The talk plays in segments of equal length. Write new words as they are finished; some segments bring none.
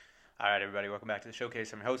All right, everybody, welcome back to the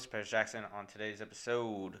showcase. I'm your host, Paris Jackson. On today's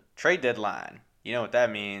episode, trade deadline. You know what that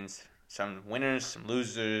means. Some winners, some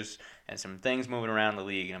losers, and some things moving around the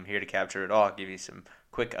league. And I'm here to capture it all, give you some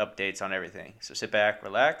quick updates on everything. So sit back,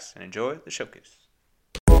 relax, and enjoy the showcase.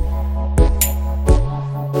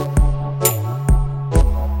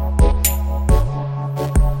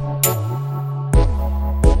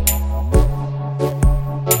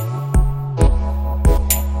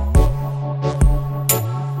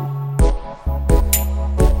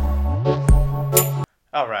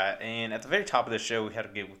 All right, and at the very top of the show, we had to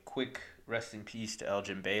give a quick rest in peace to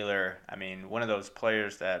Elgin Baylor. I mean, one of those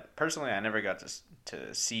players that personally I never got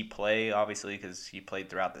to see play, obviously, because he played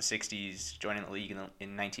throughout the 60s, joining the league in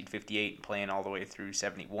 1958 and playing all the way through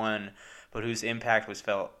 71, but whose impact was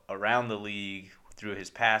felt around the league through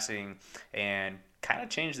his passing and kind of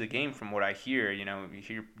changed the game from what I hear. You know, you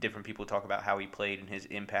hear different people talk about how he played and his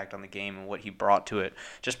impact on the game and what he brought to it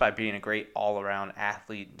just by being a great all-around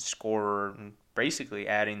athlete and scorer and basically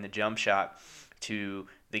adding the jump shot to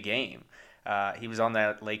the game. He was on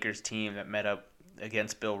that Lakers team that met up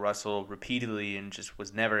against Bill Russell repeatedly and just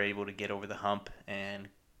was never able to get over the hump and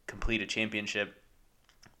complete a championship.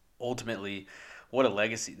 Ultimately, what a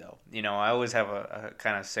legacy, though. You know, I always have a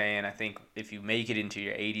kind of saying, I think if you make it into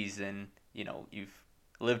your 80s, then, you know, you've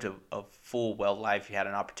lived a full, well life. You had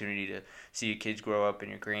an opportunity to see your kids grow up, and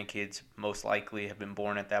your grandkids most likely have been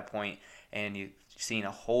born at that point, and you've seen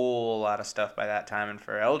a whole lot of stuff by that time. And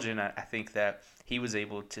for Elgin, I think that he was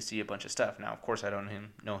able to see a bunch of stuff. Now, of course, I don't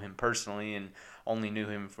know him personally and only knew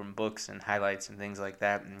him from books and highlights and things like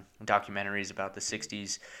that and documentaries about the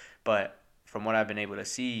 60s. But from what I've been able to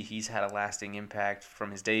see, he's had a lasting impact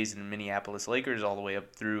from his days in the Minneapolis Lakers all the way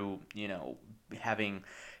up through, you know, having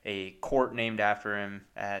a court named after him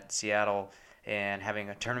at Seattle and having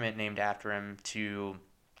a tournament named after him to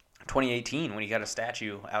 2018 when he got a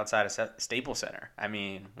statue outside of Staples Center. I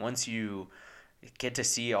mean, once you get to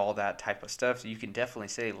see all that type of stuff, you can definitely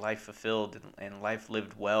say life fulfilled and life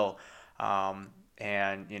lived well.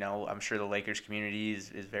 And, you know, I'm sure the Lakers community is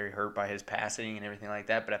very hurt by his passing and everything like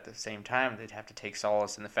that. But at the same time, they'd have to take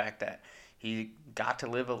solace in the fact that he got to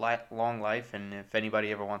live a long life. And if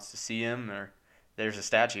anybody ever wants to see him, there's a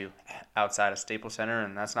statue outside of Staples Center,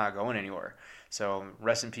 and that's not going anywhere. So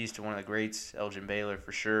rest in peace to one of the greats, Elgin Baylor,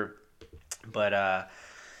 for sure. But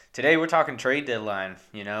today we're talking trade deadline.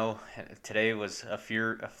 You know, today was a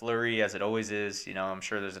flurry as it always is. You know, I'm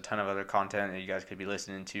sure there's a ton of other content that you guys could be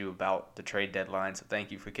listening to about the trade deadline. So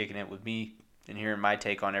thank you for kicking it with me and hearing my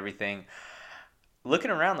take on everything.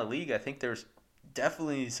 Looking around the league, I think there's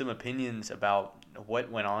definitely some opinions about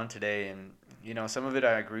what went on today, and you know, some of it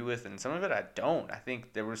I agree with and some of it I don't. I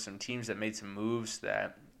think there were some teams that made some moves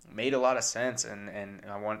that made a lot of sense, and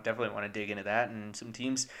I definitely want to dig into that, and some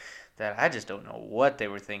teams that I just don't know what they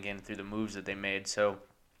were thinking through the moves that they made. So,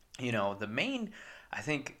 you know, the main, I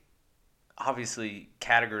think, obviously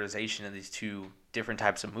categorization of these two different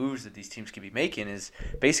types of moves that these teams could be making is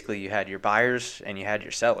basically you had your buyers and you had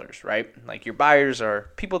your sellers, right? Like your buyers are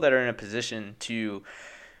people that are in a position to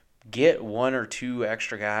get one or two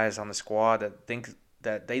extra guys on the squad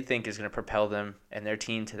that they think is going to propel them and their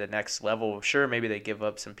team to the next level. Sure, maybe they give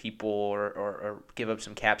up some people or give up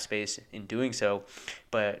some cap space in doing so,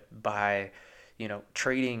 but by, you know,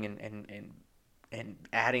 trading and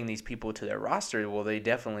adding these people to their roster, well, they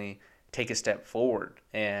definitely take a step forward.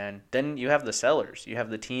 And then you have the sellers. You have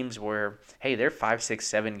the teams where, hey, they're 5, 6,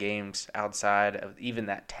 7 games outside of even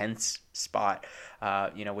that 10th spot,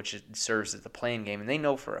 you know, which serves as the playing game. And they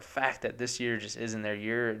know for a fact that this year just isn't their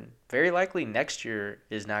year. And very likely next year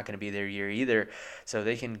is not going to be their year either. So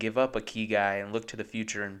they can give up a key guy and look to the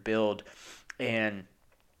future and build. And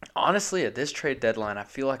honestly, at this trade deadline, I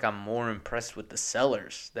feel like I'm more impressed with the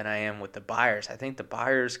sellers than I am with the buyers. I think the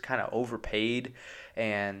buyers kind of overpaid,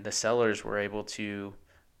 and the sellers were able to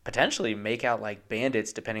potentially make out like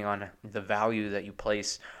bandits depending on the value that you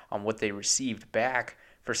place on what they received back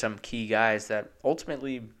for some key guys that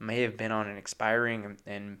ultimately may have been on an expiring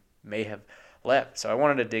and may have left. So I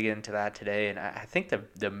wanted to dig into that today, and I think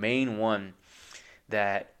the main one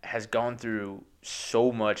that has gone through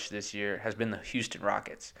so much this year has been the Houston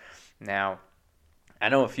Rockets. Now, I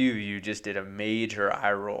know a few of you just did a major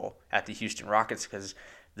eye roll at the Houston Rockets because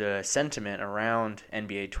the sentiment around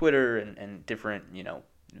NBA Twitter and different, you know,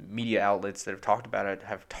 media outlets that have talked about it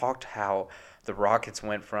have talked how the Rockets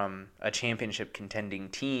went from a championship contending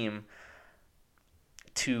team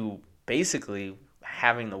to basically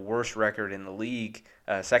having the worst record in the league,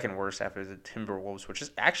 second worst after the Timberwolves, which is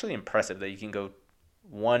actually impressive that you can go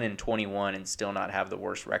 1-21 and still not have the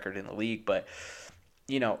worst record in the league. But,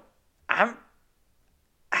 you know, I'm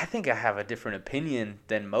I think I have a different opinion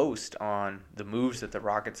than most on the moves that the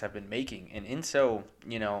Rockets have been making. And in so,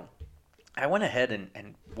 I went ahead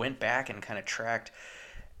and went back and kind of tracked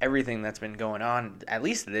everything that's been going on, at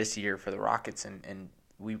least this year for the Rockets. And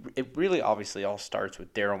it really obviously all starts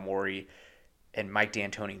with Daryl Morey and Mike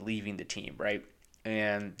D'Antoni leaving the team, right?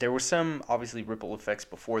 And there were some obviously ripple effects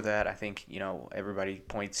before that. I think, everybody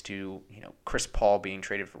points to, Chris Paul being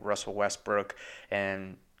traded for Russell Westbrook,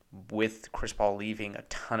 and with Chris Paul leaving, a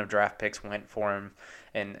ton of draft picks went for him,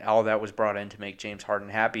 and all that was brought in to make James Harden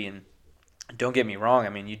happy. And don't get me wrong, I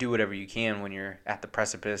mean, you do whatever you can when you're at the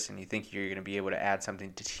precipice and you think you're going to be able to add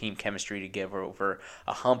something to team chemistry to get over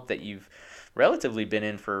a hump that you've relatively been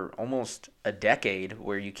in for almost a decade,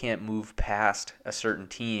 where you can't move past a certain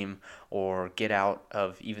team or get out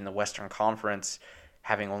of even the Western Conference,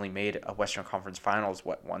 having only made a Western Conference Finals,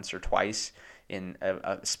 once or twice in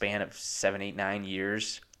a span of 7, 8, 9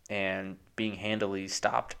 years, and being handily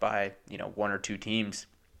stopped by, one or two teams.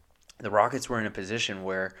 The Rockets were in a position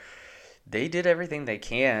where they did everything they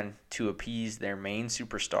can to appease their main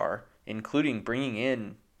superstar, including bringing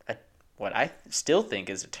in what I still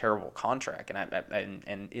think is a terrible contract,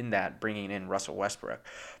 and in that bringing in Russell Westbrook.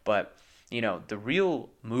 But the real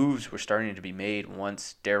moves were starting to be made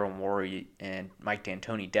once Daryl Morey and Mike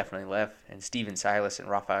D'Antoni definitely left, and Steven Silas and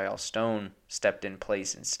Raphael Stone stepped in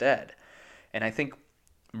place instead. And I think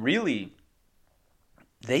really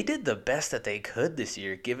they did the best that they could this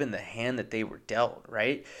year, given the hand that they were dealt,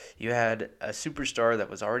 right? You had a superstar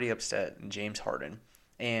that was already upset in James Harden,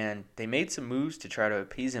 and they made some moves to try to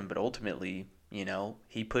appease him, but ultimately,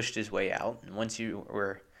 he pushed his way out. And once you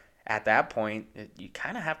were at that point, you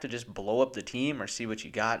kind of have to just blow up the team or see what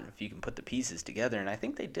you got if you can put the pieces together. And I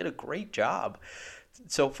think they did a great job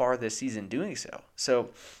so far this season doing so.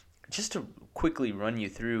 So just to quickly run you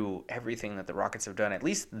through everything that the Rockets have done, at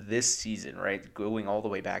least this season, right, going all the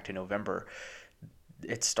way back to November,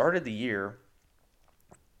 it started the year,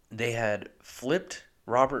 they had flipped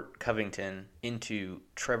Robert Covington into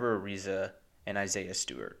Trevor Ariza and Isaiah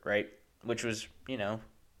Stewart, right, which was,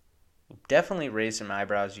 definitely raised some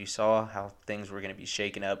eyebrows. You saw how things were going to be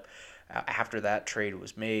shaken up after that trade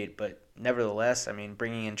was made, but nevertheless, I mean,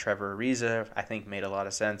 bringing in Trevor Ariza, I think, made a lot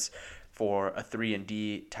of sense for a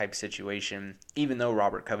 3-and-D type situation. Even though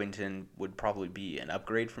Robert Covington would probably be an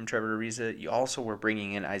upgrade from Trevor Ariza, you also were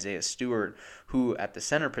bringing in Isaiah Stewart, who at the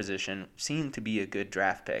center position seemed to be a good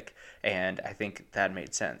draft pick, and I think that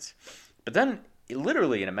made sense. But then,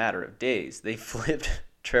 literally in a matter of days, they flipped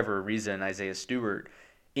Trevor Ariza and Isaiah Stewart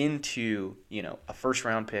into, a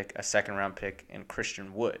first-round pick, a second-round pick, and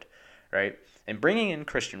Christian Wood, right? And bringing in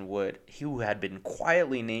Christian Wood, who had been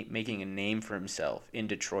quietly making a name for himself in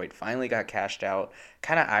Detroit, finally got cashed out,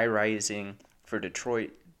 kind of eye-rising for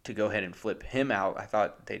Detroit to go ahead and flip him out. I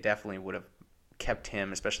thought they definitely would have kept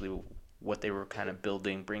him, especially what they were kind of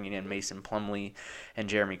building, bringing in Mason Plumlee and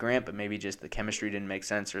Jeremy Grant, but maybe just the chemistry didn't make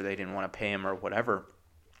sense or they didn't want to pay him or whatever.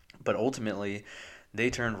 But ultimately, they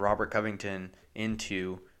turned Robert Covington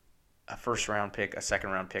into a first-round pick, a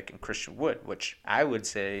second-round pick, and Christian Wood, which I would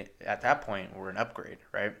say at that point were an upgrade,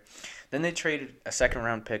 right? Then they traded a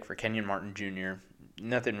second-round pick for Kenyon Martin Jr.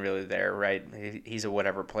 Nothing really there, right? He's a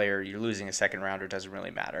whatever player. You're losing a second-rounder, doesn't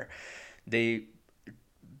really matter. They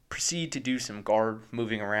proceed to do some guard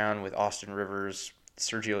moving around with Austin Rivers,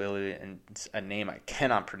 Sergio Illia, and a name I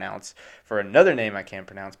cannot pronounce for another name I can't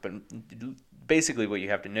pronounce, but basically what you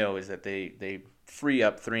have to know is that they free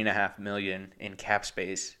up $3.5 million in cap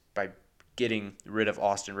space by getting rid of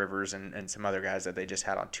Austin Rivers and some other guys that they just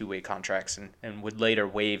had on two-way contracts and would later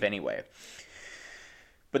waive anyway.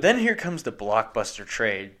 But then here comes the blockbuster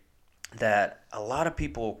trade that a lot of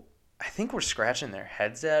people, I think, were scratching their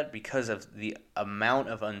heads at because of the amount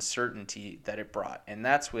of uncertainty that it brought. And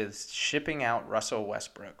that's with shipping out Russell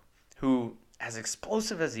Westbrook, who, as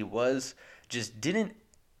explosive as he was, just didn't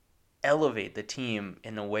elevate the team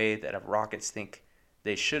in a way that Rockets think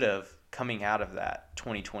they should have coming out of that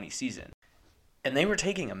 2020 season. And they were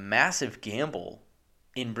taking a massive gamble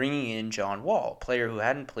in bringing in John Wall, a player who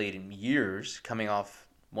hadn't played in years, coming off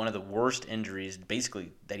one of the worst injuries,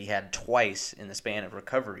 basically, that he had twice in the span of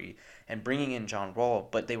recovery, and bringing in John Wall.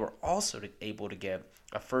 But they were also able to get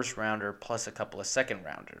a first-rounder plus a couple of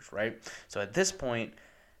second-rounders, right? So at this point,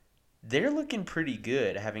 they're looking pretty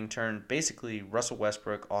good, having turned basically Russell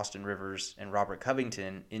Westbrook, Austin Rivers, and Robert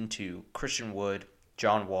Covington into Christian Wood,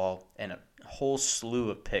 John Wall, and a whole slew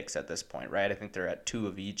of picks at this point, right? I think they're at 2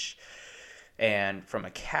 of each. And from a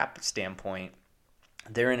cap standpoint,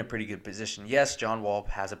 they're in a pretty good position. Yes, John Wall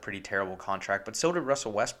has a pretty terrible contract, but so did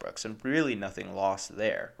Russell Westbrook, so really nothing lost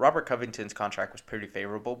there. Robert Covington's contract was pretty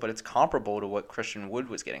favorable, but it's comparable to what Christian Wood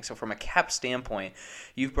was getting. So from a cap standpoint,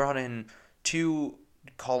 you've brought in two,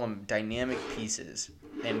 call them dynamic pieces,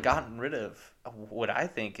 and gotten rid of what I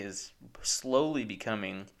think is slowly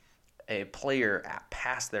becoming a player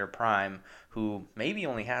past their prime who maybe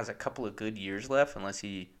only has a couple of good years left unless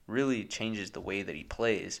he really changes the way that he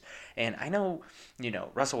plays. And I know,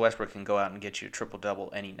 Russell Westbrook can go out and get you a triple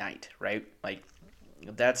double any night, right? Like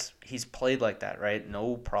he's played like that, right?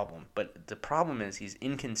 No problem. But the problem is he's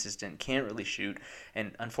inconsistent, can't really shoot,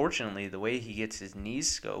 and unfortunately, the way he gets his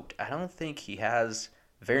knees scoped, I don't think he has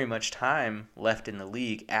very much time left in the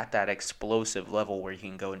league at that explosive level where he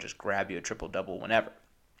can go and just grab you a triple double whenever.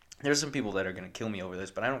 There's some people that are going to kill me over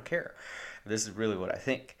this, but I don't care. This is really what I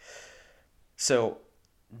think. So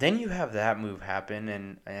then you have that move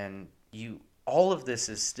happen, and you all of this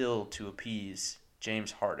is still to appease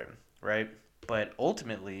James Harden, right? But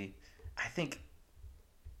ultimately, I think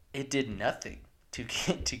it did nothing to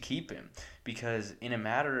keep him, because in a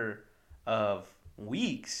matter of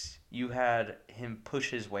weeks, you had him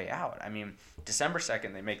push his way out. I mean, December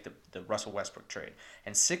 2nd, they make the Russell Westbrook trade,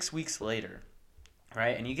 and 6 weeks later,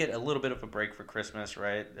 right? And you get a little bit of a break for Christmas,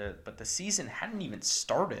 right? But the season hadn't even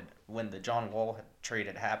started when the John Wall trade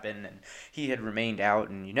had happened, and he had remained out,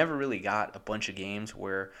 and you never really got a bunch of games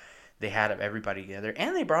where they had everybody together.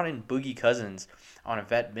 And they brought in Boogie Cousins on a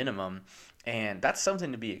vet minimum, and that's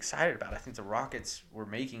something to be excited about. I think the Rockets were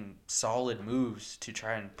making solid moves to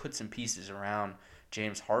try and put some pieces around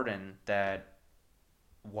James Harden that,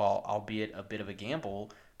 while albeit a bit of a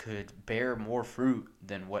gamble, could bear more fruit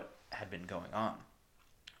than what had been going on.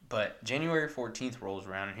 But January 14th rolls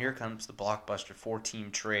around, and here comes the blockbuster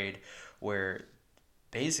four-team trade where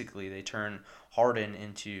basically they turn Harden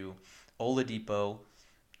into Oladipo,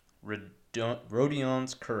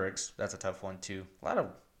 Rodion's Kurix. That's a tough one, too. A lot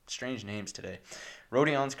of strange names today.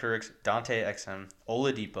 Rodion's Kurix, Dante Exum,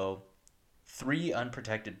 Oladipo, 3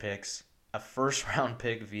 unprotected picks, a first-round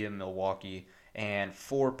pick via Milwaukee, and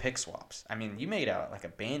 4 pick swaps. I mean, you made out like a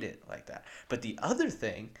bandit like that. But the other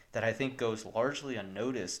thing that I think goes largely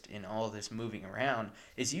unnoticed in all of this moving around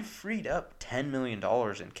is you freed up $10 million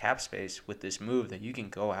in cap space with this move that you can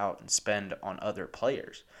go out and spend on other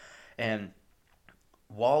players. And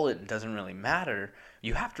while it doesn't really matter,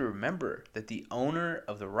 you have to remember that the owner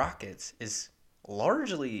of the Rockets is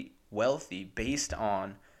largely wealthy based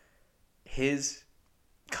on his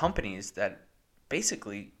companies that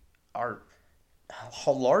basically are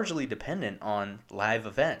largely dependent on live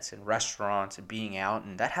events and restaurants and being out,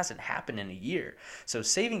 and that hasn't happened in a year. So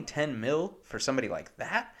saving 10 mil for somebody like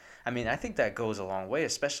that, I mean, I think that goes a long way,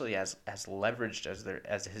 especially as leveraged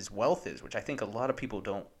as his wealth is, which I think a lot of people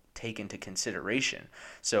don't take into consideration.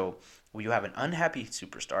 So you have an unhappy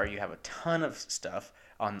superstar, you have a ton of stuff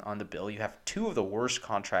on the bill, you have 2 of the worst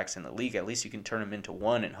contracts in the league. At least you can turn them into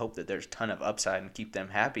one and hope that there's a ton of upside and keep them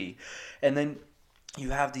happy. And then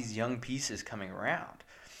you have these young pieces coming around.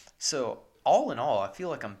 So all in all, I feel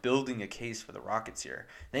like I'm building a case for the Rockets here.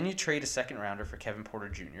 Then you trade a second rounder for Kevin Porter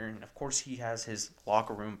Jr., and of course he has his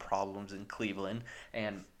locker room problems in Cleveland,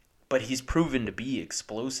 but he's proven to be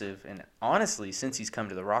explosive, and honestly, since he's come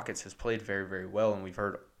to the Rockets, has played very, very well, and we've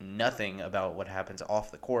heard nothing about what happens off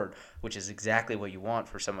the court, which is exactly what you want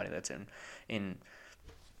for somebody that's in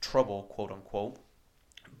trouble, quote unquote.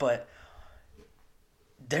 But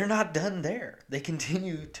they're not done there. They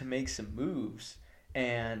continue to make some moves,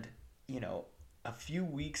 and a few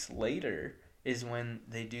weeks later is when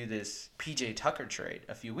they do this PJ Tucker trade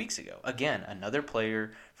a few weeks ago. Again, another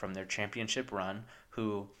player from their championship run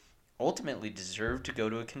who ultimately deserved to go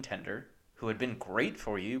to a contender, who had been great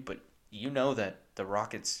for you, but you know that the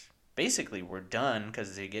Rockets basically were done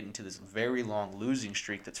because they get into this very long losing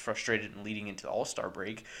streak that's frustrated and leading into the All-Star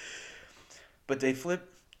break. But they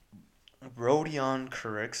flip Rodion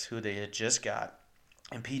Kurix, who they had just got,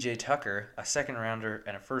 and PJ Tucker, a second rounder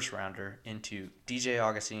and a first rounder, into DJ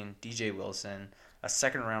Augustine, DJ Wilson, a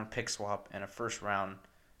second round pick swap, and a first round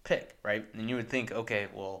pick, right? And you would think, okay,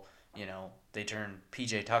 well, they turned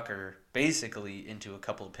PJ Tucker basically into a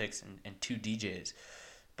couple of picks and 2 DJs.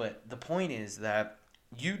 But the point is that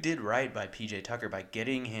you did right by PJ Tucker by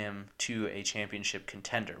getting him to a championship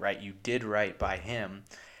contender, right? You did right by him,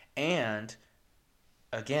 and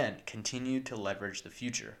again, continue to leverage the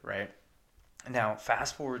future, right? Now,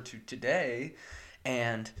 fast forward to today,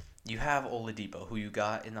 and you have Oladipo, who you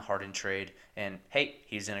got in the Harden trade, and hey,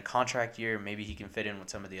 he's in a contract year. Maybe he can fit in with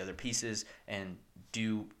some of the other pieces and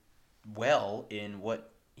do well in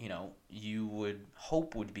what you would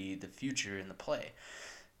hope would be the future in the play.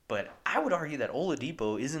 But I would argue that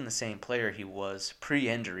Oladipo isn't the same player he was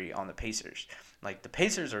pre-injury on the Pacers. Like, the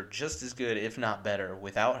Pacers are just as good, if not better,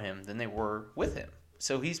 without him than they were with him.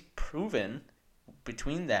 So he's proven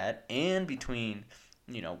between that and between,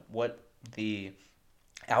 what the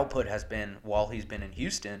output has been while he's been in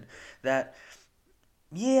Houston, that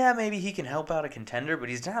yeah, maybe he can help out a contender, but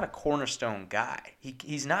he's not a cornerstone guy.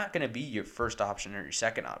 He's not going to be your first option or your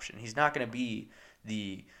second option. He's not going to be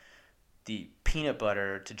the peanut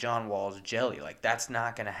butter to John Wall's jelly. Like, that's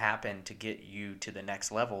not going to happen to get you to the next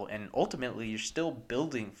level. And ultimately, you're still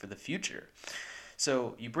building for the future.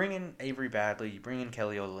 So you bring in Avery Bradley, you bring in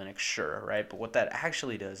Kelly Olynyk, sure, right? But what that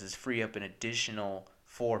actually does is free up an additional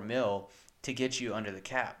 $4 million to get you under the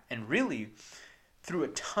cap. And really, through a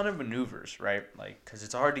ton of maneuvers, right? Like, because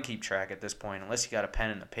it's hard to keep track at this point unless you got a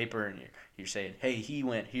pen and a paper and you're saying, hey, he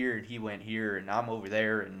went here and he went here and I'm over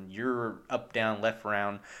there and you're up, down, left,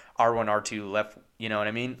 round, R1, R2, left, you know what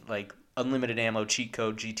I mean? Like, unlimited ammo, cheat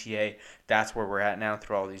code, GTA, that's where we're at now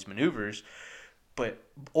through all these maneuvers. But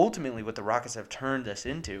ultimately what the Rockets have turned us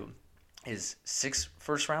into is 6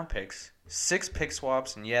 first-round picks, 6 pick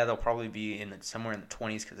swaps, and yeah, they'll probably be somewhere in the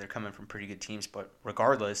 20s because they're coming from pretty good teams, but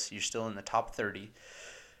regardless, you're still in the top 30.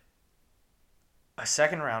 A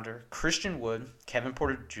second-rounder, Christian Wood, Kevin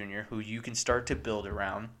Porter Jr., who you can start to build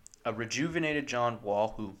around, a rejuvenated John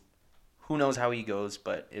Wall, who knows how he goes,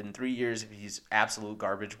 but in 3 years, if he's absolute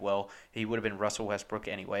garbage, well, he would have been Russell Westbrook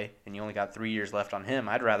anyway, and you only got 3 years left on him.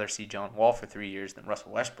 I'd rather see John Wall for 3 years than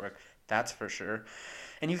Russell Westbrook, that's for sure.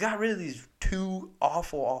 And you got rid of these 2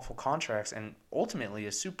 awful, awful contracts and ultimately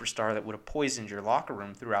a superstar that would have poisoned your locker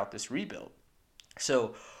room throughout this rebuild.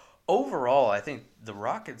 So overall, I think the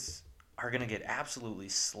Rockets are going to get absolutely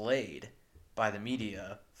slayed by the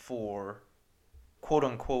media for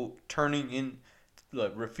quote-unquote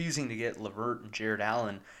refusing to get LeVert and Jared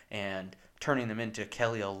Allen and turning them into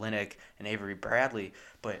Kelly Olynyk and Avery Bradley.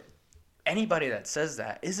 But anybody that says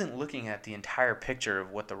that isn't looking at the entire picture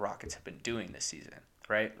of what the Rockets have been doing this season,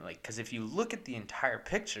 right? Like, because if you look at the entire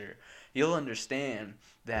picture, you'll understand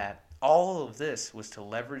that all of this was to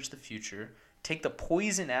leverage the future, take the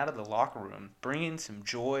poison out of the locker room, bring in some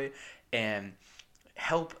joy, and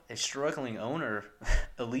help a struggling owner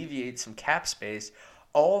alleviate some cap space,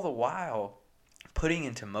 all the while putting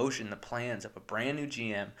into motion the plans of a brand new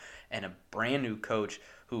GM and a brand new coach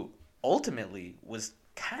who ultimately was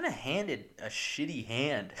kind of handed a shitty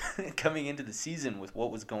hand coming into the season with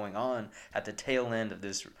what was going on at the tail end of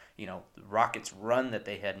this, Rockets run that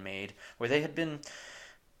they had made, where they had been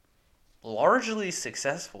largely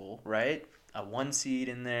successful, right? A 1 seed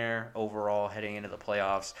in there overall heading into the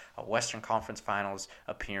playoffs, a Western Conference Finals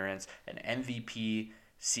appearance, an MVP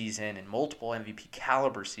season, and multiple MVP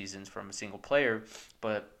caliber seasons from a single player,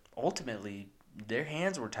 but ultimately their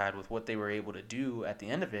hands were tied with what they were able to do at the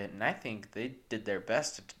end of it, and I think they did their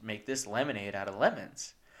best to make this lemonade out of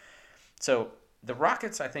lemons. So the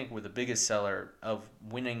Rockets, I think, were the biggest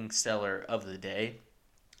winning seller of the day.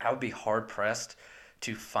 I would be hard-pressed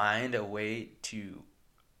to find a way to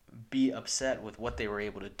be upset with what they were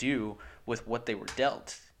able to do with what they were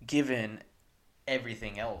dealt, given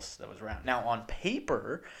everything else that was around. Now, on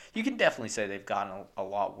paper, you can definitely say they've gotten a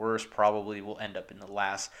lot worse, probably will end up in the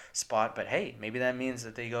last spot, but hey, maybe that means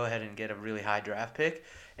that they go ahead and get a really high draft pick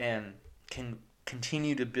and can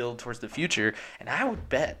continue to build towards the future, and I would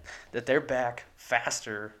bet that they're back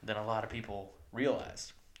faster than a lot of people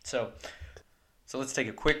realize. So let's take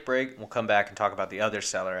a quick break, and we'll come back and talk about the other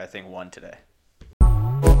seller I think won today.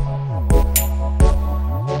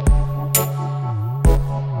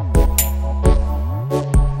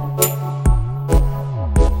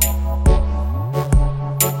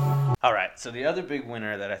 All right, so the other big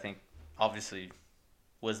winner that I think obviously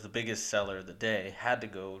was the biggest seller of the day had to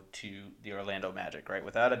go to the Orlando Magic, right?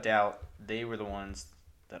 Without a doubt, they were the ones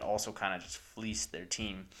that also kind of just fleeced their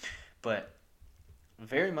team. But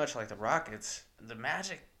very much like the Rockets, the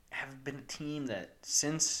Magic have been a team that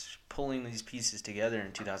since pulling these pieces together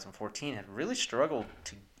in 2014 have really struggled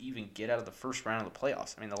to even get out of the first round of the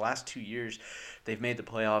playoffs. I mean, the last 2 years, they've made the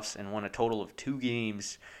playoffs and won a total of 2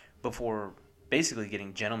 games before basically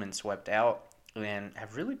getting gentlemen swept out, and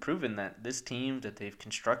have really proven that this team that they've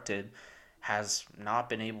constructed has not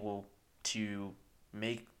been able to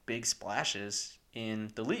make big splashes in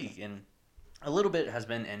the league. And a little bit has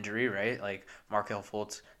been injury, right? Like Markelle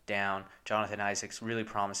Fultz down, Jonathan Isaac's really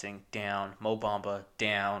promising down, Mo Bamba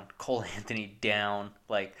down, Cole Anthony down.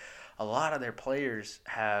 Like, a lot of their players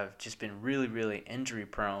have just been really, really injury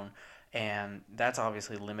prone. And that's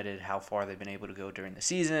obviously limited how far they've been able to go during the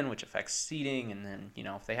season, which affects seeding. And then,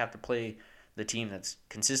 if they have to play the team that's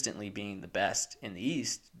consistently being the best in the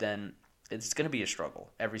East, then it's going to be a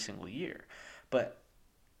struggle every single year. But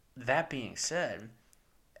that being said,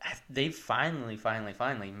 they've finally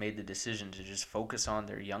made the decision to just focus on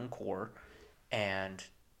their young core and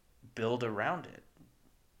build around it.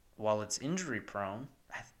 While it's injury prone,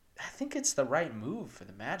 I think it's the right move for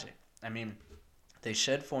the Magic. I mean, they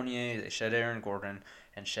shed Fournier, they shed Aaron Gordon,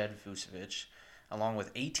 and shed Vucevic, along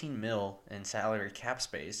with 18 mil in salary cap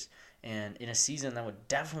space, and in a season that would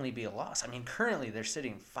definitely be a loss. I mean, currently they're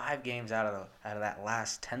sitting 5 games out of that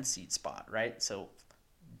last 10th seed spot, right? So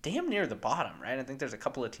damn near the bottom, right? I think there's a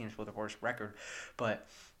couple of teams with a worse record, but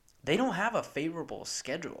they don't have a favorable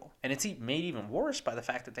schedule, and it's made even worse by the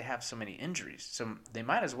fact that they have so many injuries. So they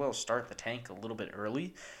might as well start the tank a little bit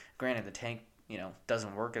early. Granted, the tank,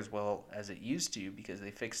 doesn't work as well as it used to because they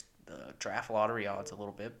fixed the draft lottery odds a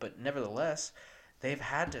little bit, but nevertheless, they've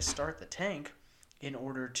had to start the tank in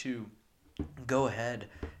order to go ahead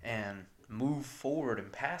and move forward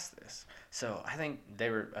and past this. So I think they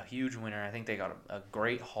were a huge winner. I think they got a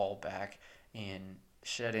great haul back in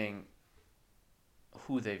shedding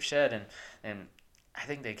who they've shed, and I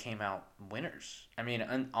think they came out winners. I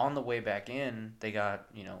mean, on the way back in, they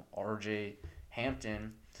got, RJ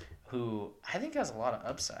Hampton, who I think has a lot of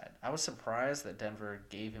upside. I was surprised that Denver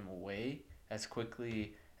gave him away as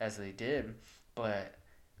quickly as they did, but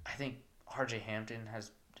I think RJ Hampton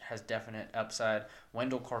has definite upside.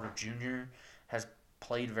 Wendell Carter Jr. has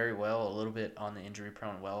played very well, a little bit on the injury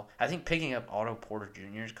prone well. I think picking up Otto Porter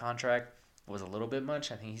Jr.'s contract was a little bit much.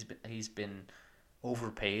 I think he's been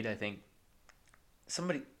overpaid. I think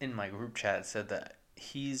somebody in my group chat said that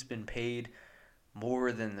he's been paid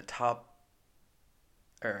more than the top,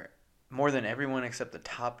 or more than everyone except the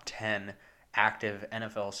top 10 active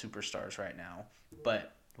NFL superstars right now.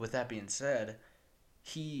 But with that being said,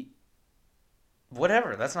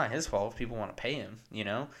 whatever, that's not his fault if people want to pay him,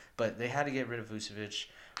 But they had to get rid of Vucevic,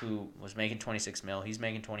 who was making 26 mil. He's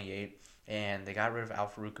making 28. And they got rid of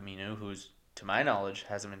Al-Farouq Aminu, who's, to my knowledge,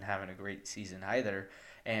 hasn't been having a great season either.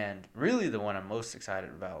 And really the one I'm most excited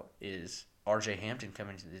about is RJ Hampton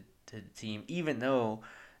coming to the team, even though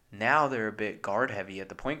now they're a bit guard heavy at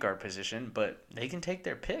the point guard position, but they can take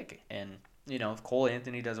their pick. And, if Cole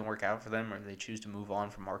Anthony doesn't work out for them or they choose to move on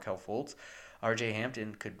from Markelle Fultz, RJ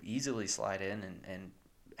Hampton could easily slide in and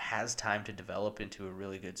has time to develop into a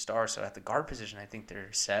really good star. So at the guard position, I think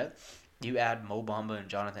they're set. You add Mo Bamba and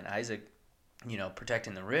Jonathan Isaac,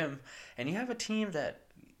 protecting the rim, and you have a team that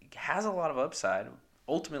has a lot of upside,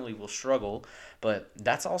 ultimately will struggle, but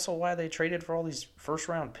that's also why they traded for all these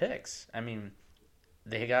first-round picks. I mean,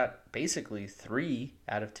 they got basically 3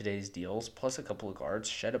 out of today's deals, plus a couple of guards,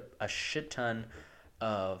 shed a shit ton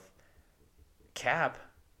of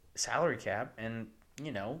salary cap, and,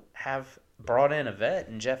 have brought in a vet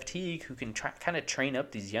and Jeff Teague who can kind of train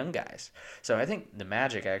up these young guys. So I think the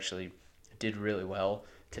Magic actually did really well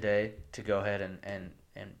today to go ahead and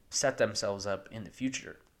set themselves up in the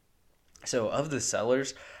future. So of the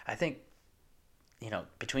sellers, I think,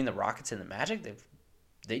 between the Rockets and the Magic,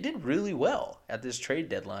 they did really well at this trade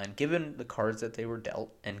deadline, given the cards that they were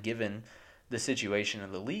dealt and given the situation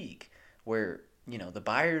of the league, where, the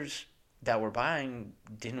buyers that were buying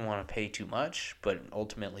didn't want to pay too much, but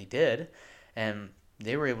ultimately did, and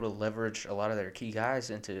they were able to leverage a lot of their key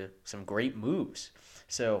guys into some great moves.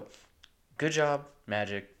 So good job,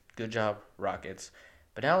 Magic. Good job, Rockets.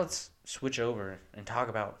 But now let's switch over and talk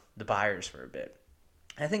about the buyers for a bit.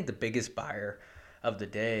 I think the biggest buyer of the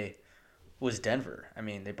day was Denver. I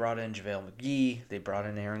mean, they brought in JaVale McGee. They brought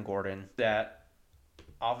in Aaron Gordon. That,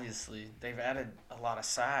 obviously, they've added a lot of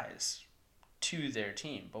size to their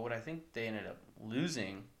team. But what I think they ended up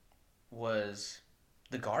losing was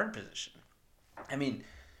the guard position. I mean,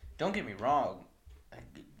 don't get me wrong.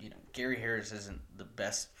 Gary Harris isn't the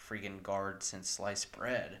best freaking guard since sliced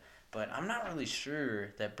bread, but I'm not really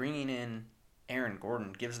sure that bringing in Aaron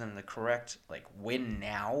Gordon gives them the correct win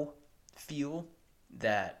now feel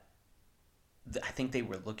that I think they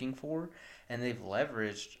were looking for, and they've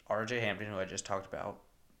leveraged RJ Hampton, who I just talked about,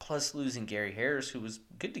 plus losing Gary Harris, who was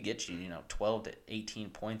good to get you 12 to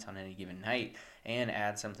 18 points on any given night and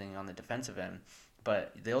add something on the defensive end.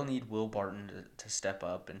 But they'll need Will Barton to step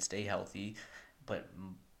up and stay healthy. But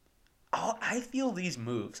I feel these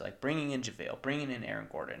moves, like bringing in JaVale, bringing in Aaron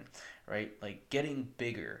Gordon, right? Like getting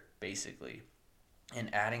bigger, basically,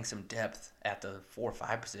 and adding some depth at the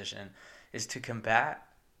 4-5 position is to combat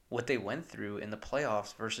what they went through in the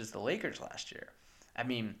playoffs versus the Lakers last year. I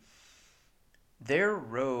mean, their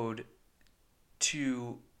road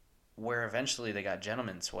to where eventually they got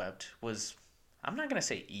gentlemen swept was, I'm not going to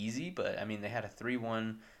say easy, but I mean, they had a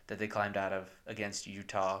 3-1 that they climbed out of against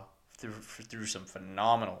Utah through some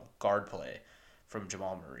phenomenal guard play from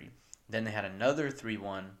Jamal Murray. Then they had another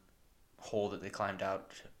 3-1 hole that they climbed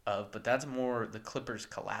out of, but that's more the Clippers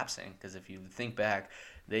collapsing. Because if you think back,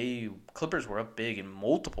 Clippers were up big in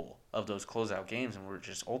multiple of those closeout games and were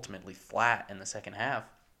just ultimately flat in the second half.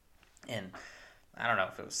 And I don't know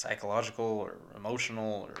if it was psychological or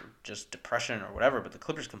emotional or just depression or whatever, but the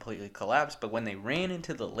Clippers completely collapsed. But when they ran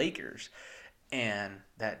into the Lakers and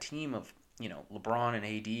that team of, LeBron and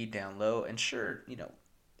AD down low, and sure,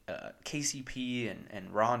 KCP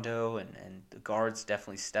and Rondo and the guards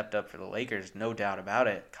definitely stepped up for the Lakers, no doubt about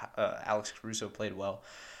it. Alex Caruso played well.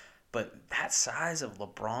 But that size of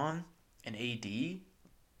LeBron and AD,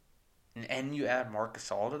 and you add Marc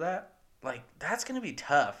Gasol to that, like that's going to be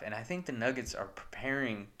tough. And I think the Nuggets are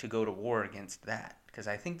preparing to go to war against that because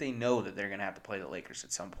I think they know that they're going to have to play the Lakers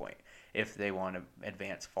at some point if they want to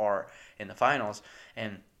advance far in the finals.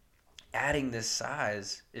 And adding this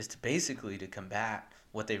size is to basically to combat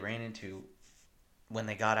what they ran into when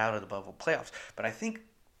they got out of the bubble playoffs. But I think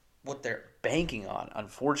what they're banking on,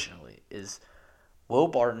 unfortunately, is Will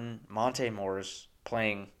Barton, Monte Morris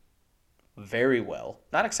playing very well,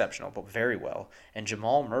 not exceptional, but very well, and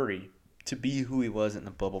Jamal Murray to be who he was in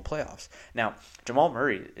the bubble playoffs. Now, Jamal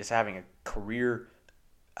Murray is having a career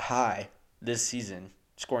high this season,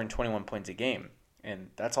 scoring 21 points a game, and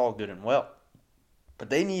that's all good and well. But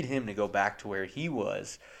they need him to go back to where he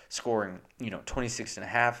was, scoring, 26 and a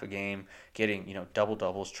half a game, getting, double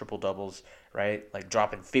doubles, triple doubles, right? Like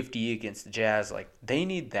dropping 50 against the Jazz. Like they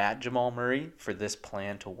need that Jamal Murray for this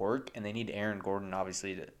plan to work. And they need Aaron Gordon,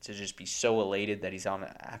 obviously, to just be so elated that he's on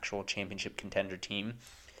an actual championship contender team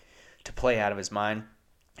to play out of his mind.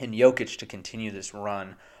 And Jokic to continue this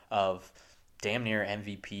run of damn near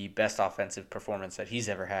MVP, best offensive performance that he's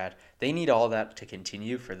ever had. They need all that to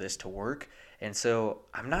continue for this to work. And so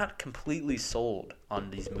I'm not completely sold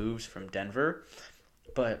on these moves from Denver,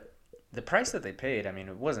 but the price that they paid, I mean,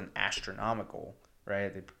 it wasn't astronomical,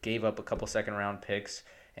 right? They gave up a couple second-round picks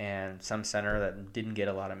and some center that didn't get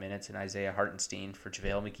a lot of minutes in Isaiah Hartenstein for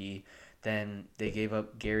JaVale McGee. Then they gave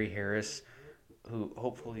up Gary Harris, who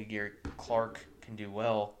hopefully Gary Clark can do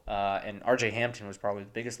well. And RJ Hampton was probably the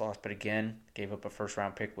biggest loss, but again, gave up a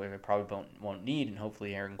first-round pick where they probably won't need, and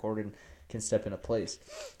hopefully Aaron Gordon can step into place.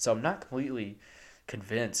 So I'm not completely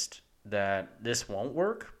convinced that this won't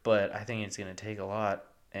work, but I think it's going to take a lot,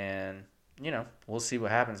 and, we'll see what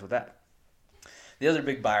happens with that. The other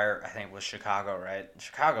big buyer, I think, was Chicago, right?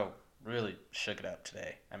 Chicago really shook it up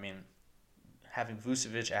today. I mean, having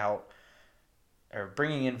Vucevic out, or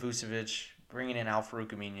bringing in Vucevic, bringing in Al-Farouq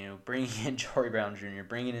Aminu, bringing in Jory Brown Jr.,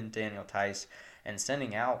 bringing in Daniel Tice, and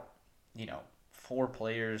sending out, 4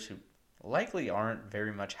 players who likely aren't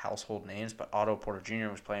very much household names, but Otto Porter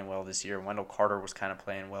Jr. was playing well this year. Wendell Carter was kind of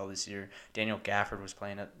playing well this year. Daniel Gafford was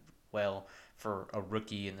playing well for a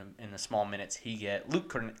rookie in the small minutes he get.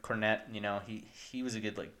 Luke Cornett, he was a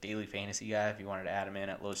good daily fantasy guy if you wanted to add him in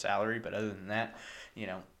at low salary, but other than that,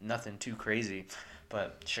 nothing too crazy.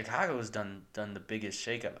 But Chicago has done the biggest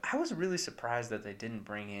shakeup. I was really surprised that they didn't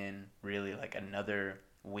bring in really another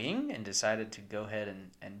wing and decided to go ahead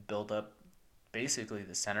and build up basically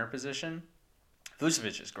the center position.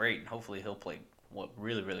 Vucevic is great, and hopefully he'll play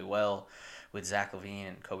really, really well with Zach LaVine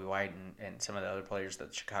and Kobe White and some of the other players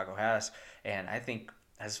that Chicago has. And I think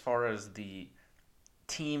as far as the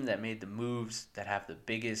team that made the moves that have the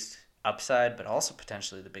biggest upside, but also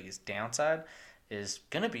potentially the biggest downside, is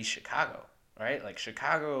going to be Chicago, right?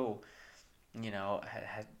 Chicago,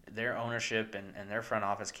 had their ownership and their front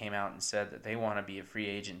office came out and said that they want to be a free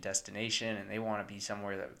agent destination and they want to be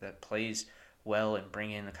somewhere that plays well and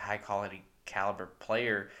bring in a high-quality caliber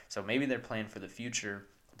player. So maybe they're playing for the future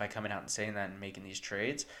by coming out and saying that and making these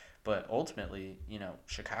trades. But ultimately,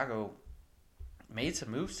 Chicago made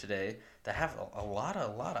some moves today that have a lot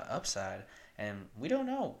of upside, and we don't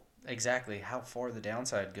know exactly how far the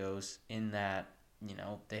downside goes in that,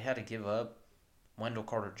 they had to give up Wendell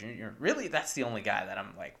Carter Jr. Really, that's the only guy that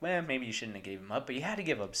I'm like, well, maybe you shouldn't have gave him up, but you had to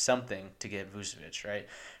give up something to get Vucevic, right?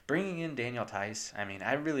 Bringing in Daniel Tice, I mean,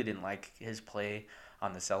 I really didn't like his play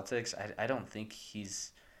on the Celtics. I don't think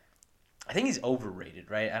I think he's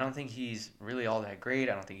overrated, right? I don't think he's really all that great.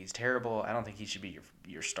 I don't think he's terrible. I don't think he should be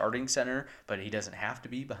your starting center, but he doesn't have to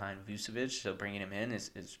be behind Vucevic, so bringing him in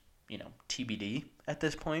is TBD at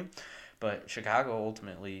this point. But Chicago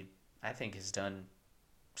ultimately, I think, has done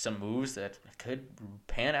some moves that could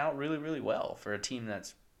pan out really, really well for a team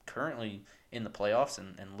that's currently in the playoffs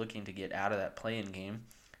and looking to get out of that play-in game.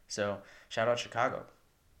 So, shout out Chicago.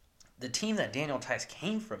 The team that Daniel Tice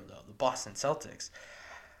came from, though, the Boston Celtics,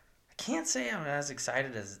 I can't say I'm as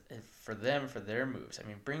excited as for them for their moves. I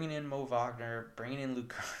mean, bringing in Mo Wagner, bringing in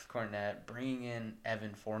Luke Cornett, bringing in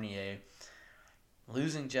Evan Fournier,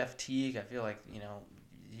 losing Jeff Teague, I feel like,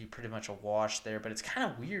 you pretty much a wash there. But it's kind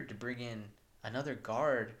of weird to bring in another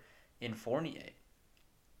guard in Fournier.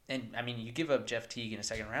 And, I mean, you give up Jeff Teague in a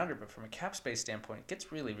second rounder, but from a cap space standpoint, it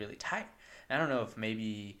gets really, really tight. And I don't know if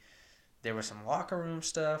maybe there was some locker room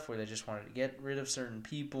stuff where they just wanted to get rid of certain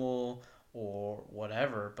people or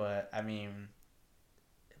whatever. But, I mean,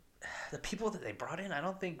 the people that they brought in, I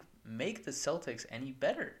don't think make the Celtics any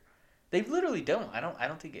better. They literally don't. I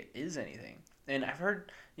don't think it is anything. And I've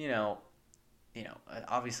heard,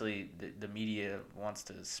 obviously the media wants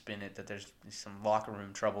to spin it that there's some locker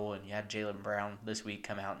room trouble, and you had Jaylen Brown this week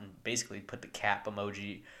come out and basically put the cap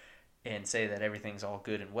emoji and say that everything's all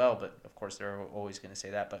good and well. But of course, they're always going to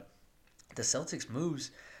say that. But the Celtics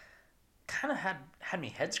moves kind of had me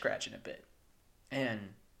head scratching a bit, and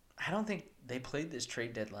I don't think they played this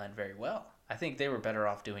trade deadline very well. I think they were better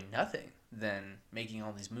off doing nothing than making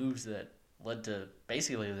all these moves that led to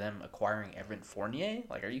basically them acquiring Evan Fournier.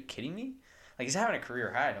 Like, are you kidding me? Like, he's having a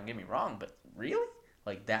career high, don't get me wrong, but really?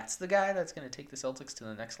 Like, that's the guy that's going to take the Celtics to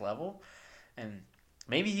the next level? And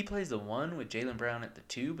maybe he plays the 1 with Jaylen Brown at the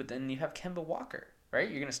 2, but then you have Kemba Walker, right?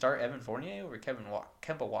 You're going to start Evan Fournier over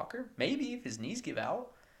Kemba Walker? Maybe if his knees give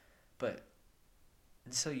out. But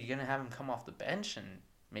so you're going to have him come off the bench and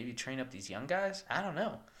maybe train up these young guys? I don't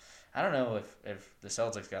know. I don't know if the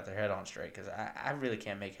Celtics got their head on straight, because I really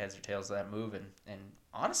can't make heads or tails of that move, and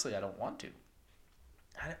honestly, I don't want to.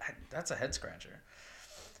 That's a head scratcher.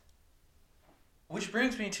 Which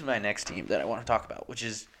brings me to my next team that I want to talk about, which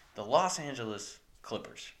is the Los Angeles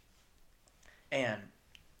Clippers. And,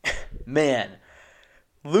 man,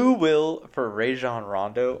 Lou Will for Rajon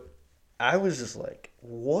Rondo, I was just like,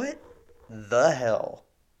 what the hell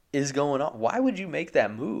is going on? Why would you make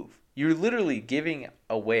that move? You're literally giving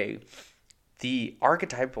away the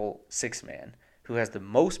archetypal six-man who has the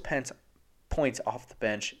most points off the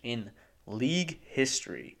bench in league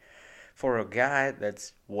history for a guy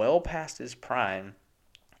that's well past his prime,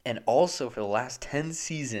 and also for the last 10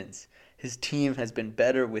 seasons, his team has been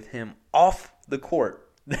better with him off the court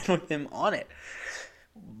than with him on it.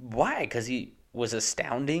 Why? Because he was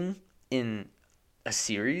astounding in a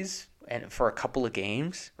series and for a couple of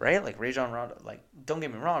games, right? Like Rajon Rondo, like, don't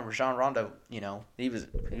get me wrong, Rajon Rondo, he was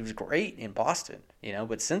great in Boston,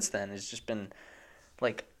 but since then it's just been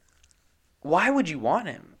like, why would you want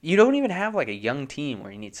him? You don't even have like a young team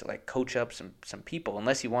where you need to like coach up some people,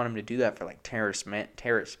 unless you want him to do that for like Terrence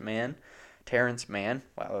Mann.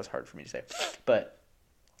 Wow, that was hard for me to say. But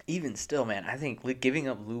even still, man, I think giving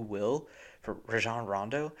up Lou Will for Rajon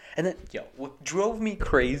Rondo, and then what drove me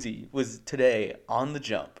crazy was today on the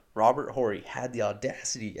jump, Robert Horry had the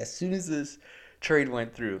audacity as soon as this trade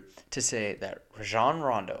went through to say that Rajon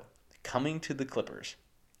Rondo coming to the Clippers,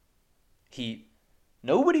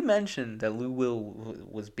 nobody mentioned that Lou Will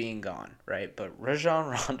was being gone, right? But Rajon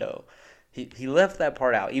Rondo, he left that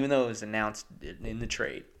part out, even though it was announced in the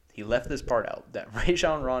trade. He left this part out, that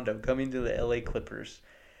Rajon Rondo coming to the LA Clippers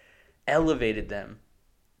elevated them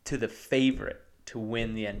to the favorite to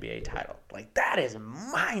win the NBA title. Like, that is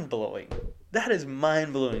mind-blowing. That is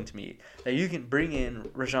mind-blowing to me, that you can bring in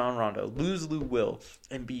Rajon Rondo, lose Lou Will,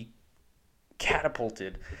 and be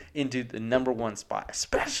catapulted into the number one spot,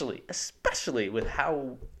 especially with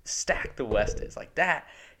how stacked the West is. Like, that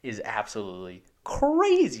is absolutely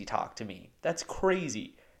crazy talk to me. That's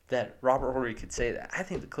crazy that Robert Horry could say that. I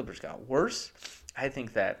think the Clippers got worse. I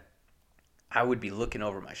think that I would be looking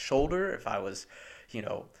over my shoulder if I was,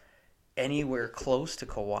 anywhere close to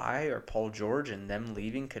Kawhi or Paul George, and them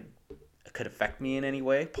leaving could affect me in any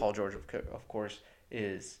way. Paul George, of course,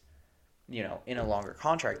 is in a longer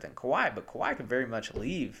contract than Kawhi, but Kawhi could very much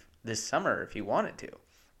leave this summer if he wanted to.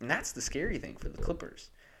 And that's the scary thing for the Clippers.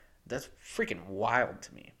 That's freaking wild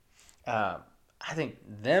to me. I think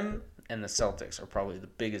them and the Celtics are probably the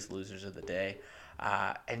biggest losers of the day.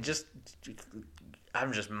 And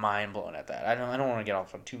I'm just mind blown at that. I don't want to get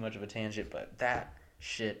off on too much of a tangent, but that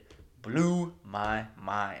shit blew my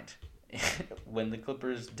mind when the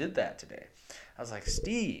Clippers did that today. I was like,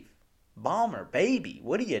 Steve Ballmer, baby,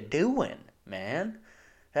 what are you doing, man?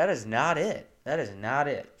 That is not it.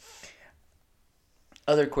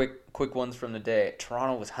 Other quick ones from the day.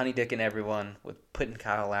 Toronto was honeydicking everyone with putting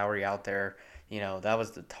Kyle Lowry out there. That was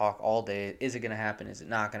the talk all day. Is it going to happen? Is it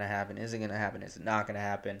not going to happen? Is it going to happen? Is it not going to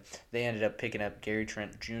happen? They ended up picking up Gary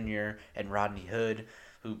Trent Jr. and Rodney Hood,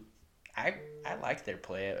 who I liked their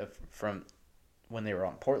play from when they were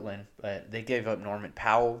on Portland, but they gave up Norman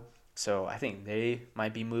Powell. So I think they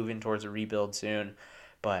might be moving towards a rebuild soon.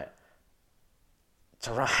 But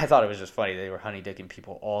I thought it was just funny. They were honeydicking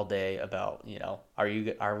people all day about,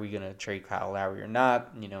 are we going to trade Kyle Lowry or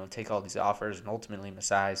not? Take all these offers. And ultimately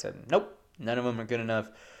Masai said, nope, None of them are good enough,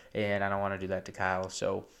 and I don't want to do that to Kyle.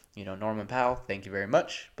 So, Norman Powell, thank you very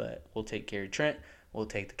much, but we'll take Gary Trent. We'll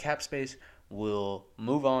take the cap space. We'll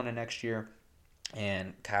move on to next year,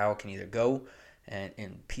 and Kyle can either go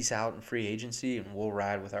and peace out in free agency, and we'll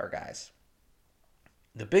ride with our guys.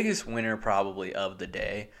 The biggest winner probably of the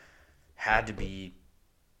day had to be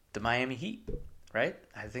the Miami Heat, right?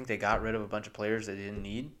 I think they got rid of a bunch of players they didn't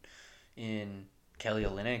need in Kelly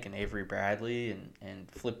Olynyk and Avery Bradley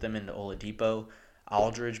and flipped them into Oladipo.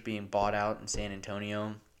 Aldridge being bought out in San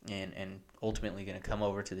Antonio and ultimately going to come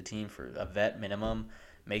over to the team for a vet minimum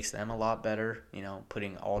makes them a lot better.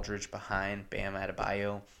 Putting Aldridge behind Bam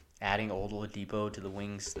Adebayo, adding Oladipo to the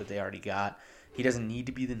wings that they already got. He doesn't need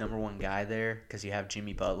to be the number one guy there because you have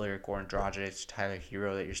Jimmy Butler, Goran Dragic, Tyler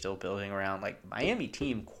Hero that you're still building around. Like, Miami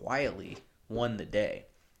team quietly won the day,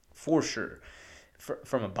 for sure,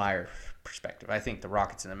 from a buyer perspective. I think the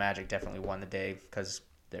Rockets and the Magic definitely won the day because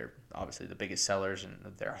they're obviously the biggest sellers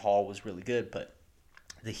and their haul was really good. But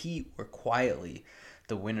the Heat were quietly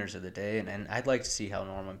the winners of the day, and I'd like to see how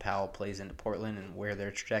Norman Powell plays into Portland and where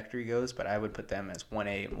their trajectory goes, but I would put them as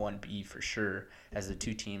 1A and 1B for sure as the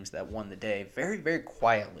two teams that won the day very, very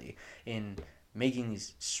quietly in making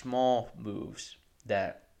these small moves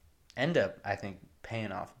that end up, I think,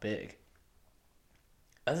 paying off big.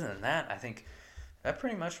 Other than that, I think that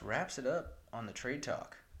pretty much wraps it up on the trade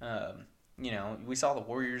talk. We saw the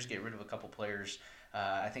Warriors get rid of a couple players.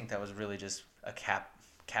 I think that was really just a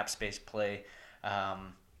cap space play.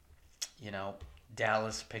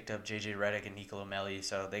 Dallas picked up J.J. Redick and Nicolo Melli,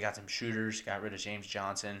 so they got some shooters, got rid of James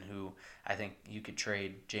Johnson, who I think you could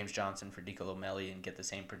trade James Johnson for Nicolo Melli and get the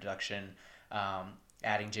same production.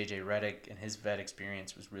 Adding J.J. Redick and his vet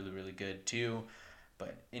experience was really, really good too,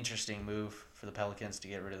 but interesting move for the Pelicans to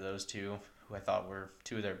get rid of those two, who I thought were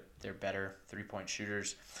two of their better three-point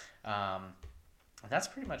shooters. And that's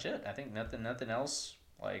pretty much it. I think nothing else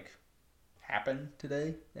happened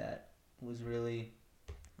today that was really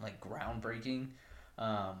groundbreaking,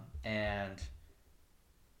 and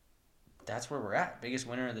that's where we're at. Biggest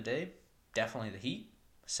winner of the day, definitely the Heat.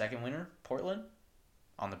 Second winner, Portland.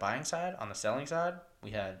 On the buying side, on the selling side,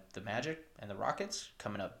 we had the Magic and the Rockets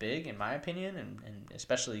coming up big, in my opinion, and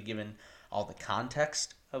especially given all the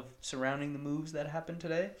context of surrounding the moves that happened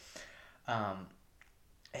today.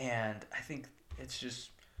 And I think it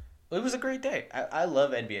was a great day. I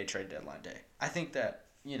love NBA trade deadline day. I think that,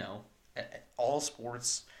 all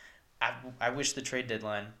sports, I wish the trade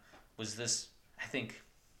deadline was this, I think,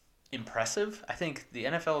 impressive. I think the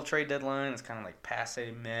NFL trade deadline is kind of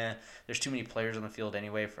passe, meh. There's too many players on the field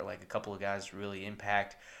anyway for a couple of guys to really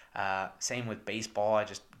impact. Same with baseball. I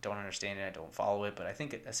just don't understand it. I don't follow it, but I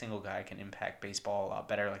think a single guy can impact baseball a lot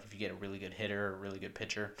better. If you get a really good hitter or a really good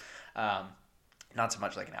pitcher, not so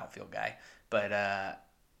much an outfield guy, but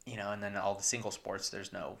and then all the single sports,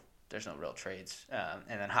 there's no real trades.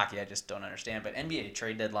 And then hockey, I just don't understand. But NBA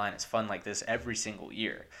trade deadline is fun like this every single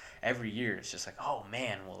year. Every year, it's just oh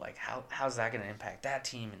man, well, how's that going to impact that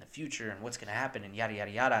team in the future, and what's going to happen, and yada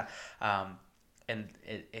yada yada. And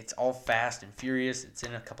it's all fast and furious. It's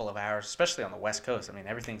in a couple of hours, especially on the West Coast. I mean,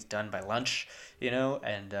 everything's done by lunch,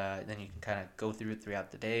 and then you can kind of go through it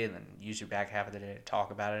throughout the day, and then use your back half of the day to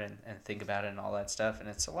talk about it and think about it and all that stuff. And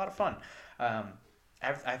it's a lot of fun.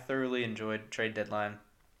 I thoroughly enjoyed trade deadline.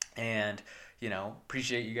 And,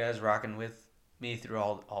 appreciate you guys rocking with me through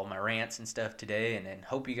all my rants and stuff today, and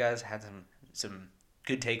hope you guys had some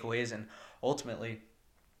good takeaways. And ultimately,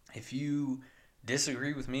 if you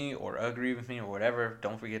disagree with me or agree with me or whatever,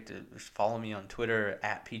 don't forget to follow me on Twitter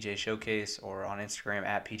at PJ Showcase or on Instagram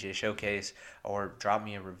at PJ Showcase, or drop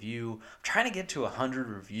me a review. I'm trying to get to 100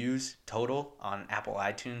 reviews total on Apple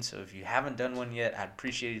iTunes, so if you haven't done one yet, I'd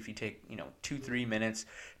appreciate it if you take 2-3 minutes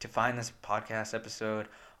to find this podcast episode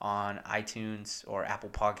on iTunes or Apple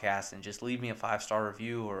Podcasts and just leave me a 5-star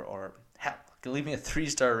review, or hell, leave me a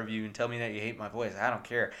 3-star review and tell me that you hate my voice. I don't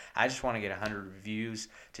care. I just want to get 100 reviews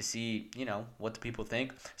to see, what the people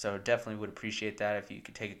think. So definitely would appreciate that if you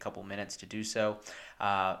could take a couple minutes to do so.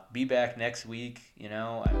 Be back next week.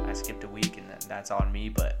 I skipped a week, and that's on me,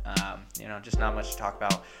 but just not much to talk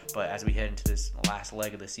about. But as we head into this last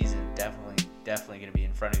leg of the season, definitely going to be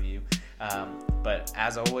in front of you. But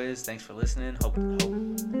as always, thanks for listening. Hope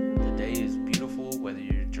the day is beautiful, whether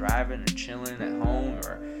you're driving or chilling at home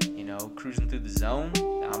or cruising through the zone.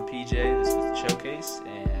 I'm PJ. This was the Showcase,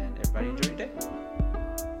 and everybody enjoy your day.